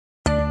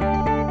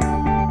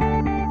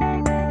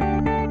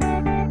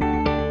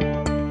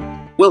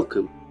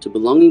Welcome to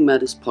Belonging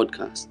Matters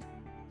Podcast,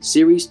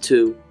 Series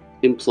 2,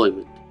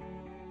 Employment.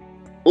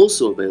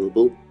 Also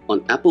available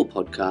on Apple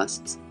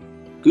Podcasts,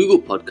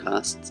 Google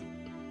Podcasts,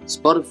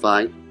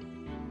 Spotify,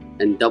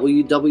 and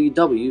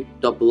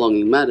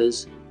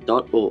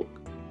www.belongingmatters.org.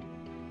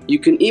 You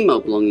can email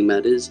Belonging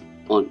Matters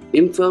on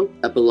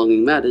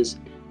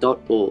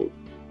info@belongingmatters.org.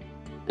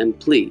 And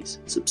please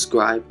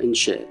subscribe and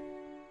share.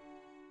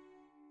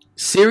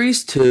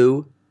 Series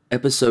 2,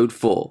 Episode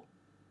 4.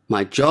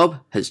 My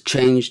job has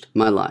changed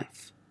my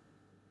life.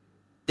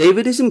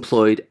 David is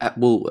employed at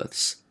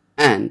Woolworths,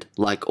 and,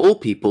 like all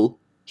people,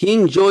 he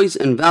enjoys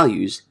and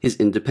values his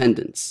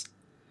independence.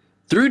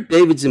 Through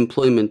David's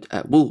employment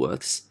at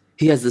Woolworths,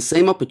 he has the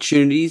same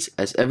opportunities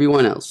as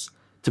everyone else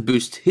to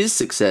boost his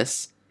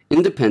success,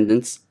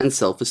 independence, and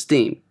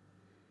self-esteem.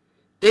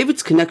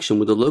 David's connection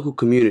with the local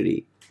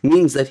community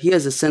means that he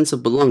has a sense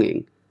of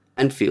belonging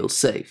and feels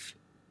safe.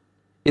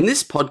 In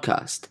this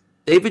podcast,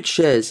 David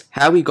shares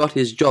how he got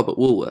his job at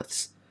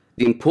Woolworths,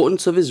 the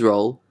importance of his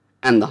role,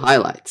 and the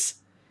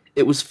highlights.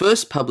 It was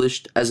first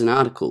published as an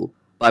article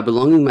by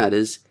Belonging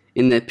Matters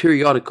in their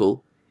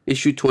periodical,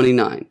 issue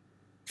 29,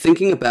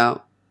 Thinking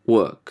About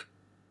Work.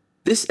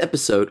 This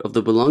episode of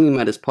the Belonging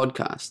Matters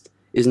podcast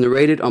is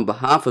narrated on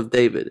behalf of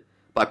David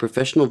by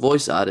professional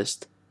voice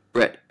artist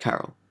Brett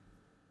Carroll.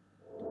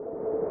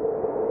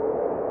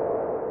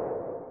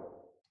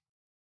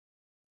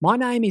 My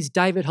name is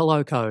David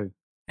Holoko,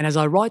 and as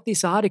I write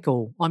this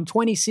article, I'm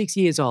 26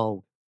 years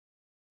old.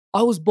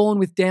 I was born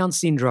with Down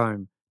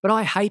syndrome, but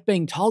I hate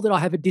being told that I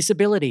have a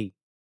disability.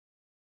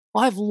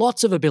 I have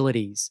lots of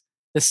abilities,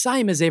 the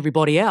same as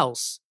everybody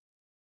else.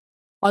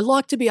 I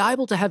like to be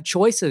able to have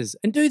choices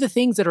and do the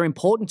things that are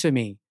important to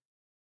me.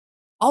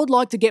 I would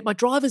like to get my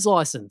driver's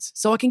license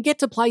so I can get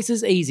to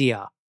places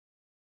easier.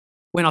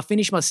 When I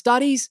finish my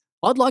studies,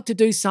 I'd like to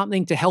do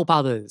something to help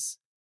others.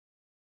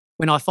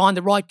 When I find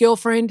the right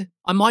girlfriend,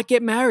 I might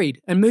get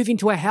married and move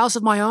into a house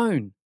of my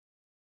own.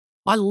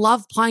 I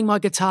love playing my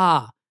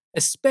guitar,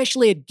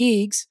 especially at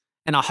gigs,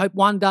 and I hope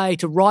one day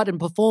to write and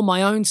perform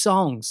my own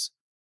songs.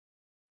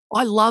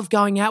 I love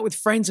going out with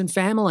friends and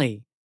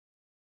family.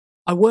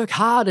 I work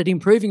hard at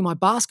improving my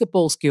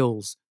basketball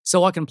skills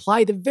so I can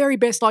play the very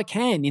best I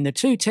can in the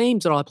two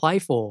teams that I play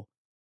for.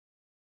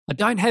 I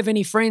don't have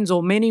any friends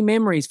or many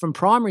memories from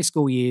primary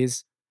school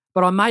years,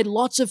 but I made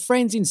lots of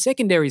friends in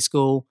secondary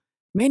school,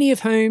 many of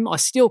whom I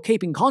still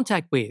keep in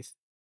contact with.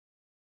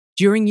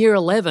 During Year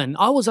 11,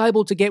 I was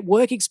able to get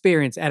work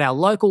experience at our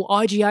local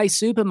IGA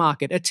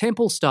supermarket at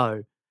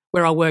Templestowe,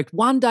 where I worked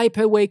 1 day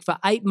per week for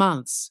 8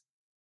 months.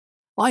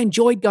 I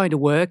enjoyed going to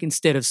work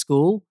instead of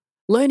school,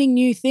 learning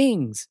new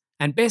things,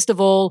 and best of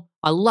all,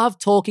 I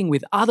loved talking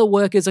with other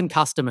workers and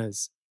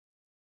customers.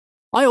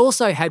 I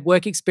also had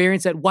work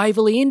experience at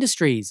Waverley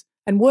Industries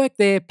and worked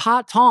there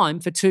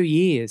part-time for 2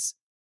 years.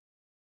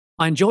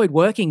 I enjoyed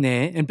working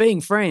there and being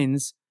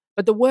friends,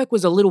 but the work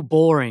was a little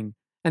boring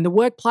and the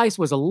workplace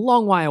was a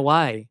long way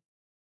away.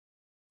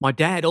 My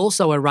dad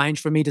also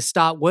arranged for me to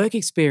start work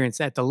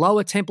experience at the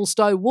Lower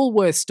Templestowe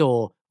Woolworths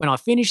store when I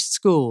finished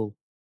school.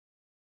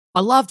 I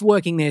loved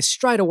working there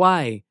straight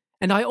away,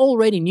 and I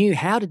already knew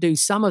how to do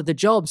some of the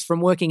jobs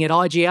from working at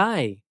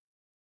IGA.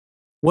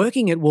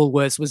 Working at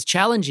Woolworths was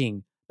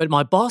challenging, but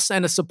my boss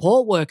and a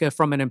support worker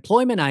from an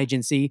employment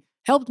agency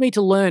helped me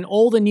to learn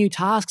all the new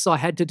tasks I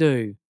had to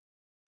do.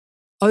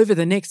 Over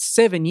the next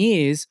 7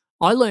 years,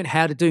 I learned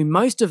how to do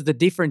most of the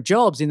different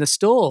jobs in the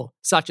store,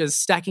 such as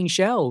stacking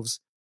shelves,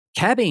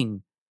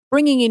 cabbing,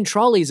 bringing in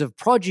trolleys of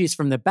produce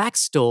from the back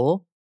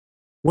store,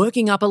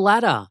 working up a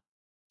ladder,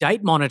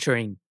 date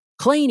monitoring,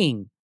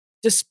 cleaning,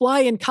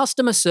 display and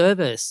customer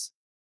service.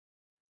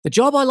 The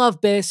job I love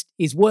best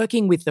is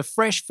working with the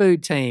fresh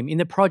food team in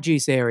the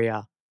produce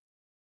area.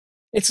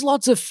 It's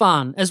lots of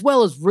fun as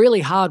well as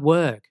really hard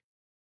work.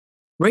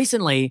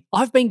 Recently,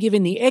 I've been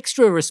given the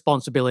extra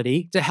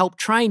responsibility to help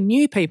train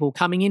new people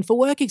coming in for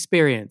work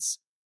experience.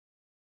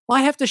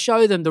 I have to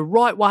show them the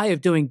right way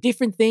of doing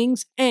different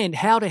things and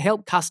how to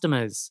help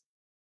customers.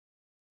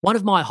 One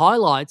of my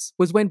highlights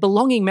was when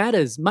Belonging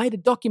Matters made a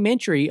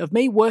documentary of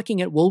me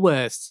working at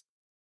Woolworths.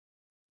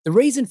 The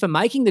reason for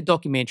making the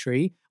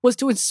documentary was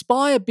to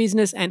inspire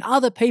business and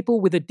other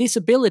people with a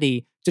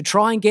disability to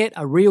try and get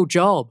a real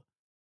job.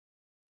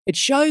 It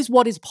shows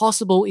what is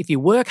possible if you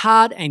work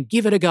hard and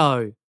give it a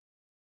go.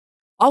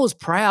 I was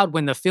proud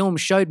when the film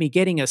showed me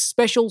getting a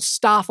special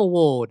staff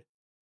award.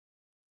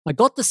 I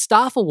got the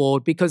staff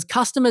award because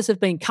customers have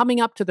been coming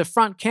up to the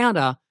front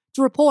counter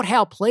to report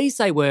how pleased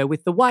they were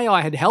with the way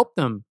I had helped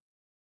them.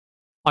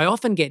 I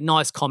often get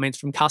nice comments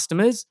from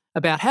customers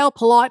about how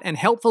polite and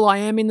helpful I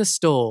am in the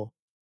store.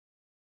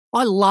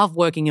 I love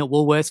working at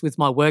Woolworths with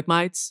my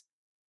workmates.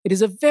 It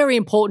is a very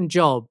important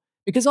job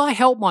because I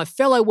help my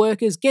fellow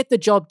workers get the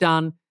job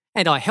done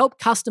and I help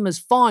customers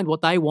find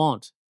what they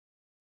want.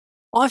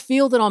 I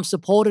feel that I'm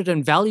supported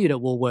and valued at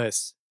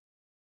Woolworths.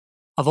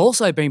 I've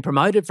also been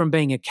promoted from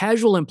being a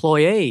casual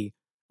employee,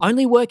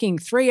 only working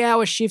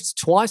 3-hour shifts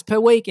twice per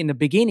week in the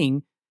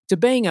beginning, to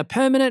being a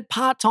permanent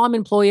part-time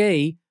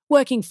employee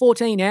working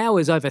 14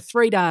 hours over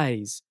 3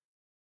 days.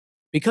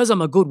 Because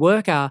I'm a good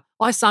worker,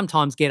 I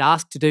sometimes get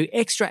asked to do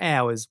extra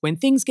hours when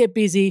things get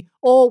busy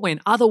or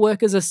when other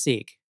workers are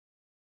sick.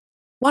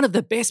 One of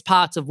the best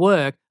parts of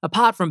work,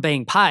 apart from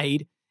being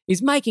paid,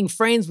 is making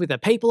friends with the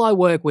people I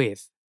work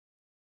with.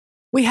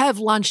 We have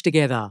lunch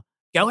together,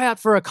 go out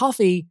for a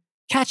coffee,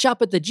 catch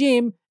up at the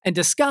gym, and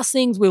discuss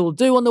things we will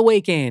do on the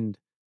weekend.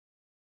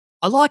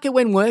 I like it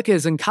when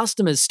workers and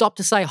customers stop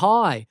to say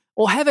hi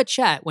or have a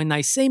chat when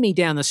they see me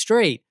down the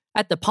street,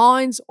 at the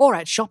Pines, or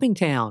at Shopping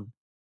Town.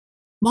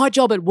 My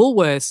job at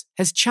Woolworths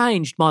has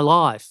changed my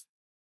life.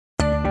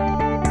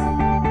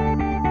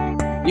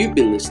 You've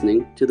been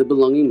listening to the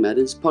Belonging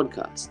Matters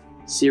podcast,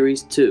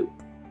 Series 2,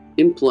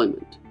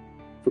 Employment.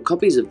 For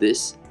copies of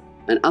this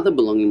and other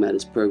Belonging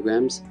Matters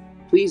programs,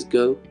 please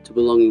go to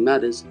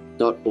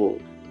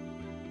belongingmatters.org.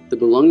 The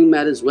Belonging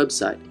Matters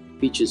website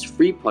features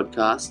free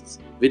podcasts,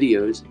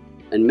 videos,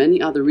 and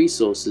many other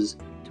resources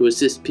to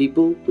assist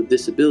people with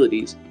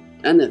disabilities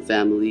and their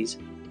families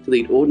to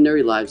lead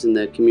ordinary lives in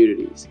their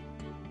communities.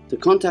 To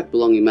contact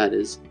Belonging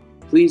Matters,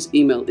 please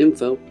email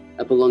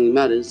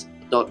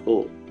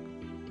info@belongingmatters.org.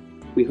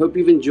 We hope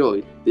you've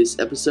enjoyed this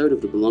episode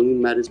of the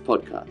Belonging Matters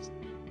podcast,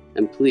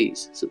 and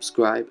please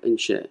subscribe and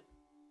share.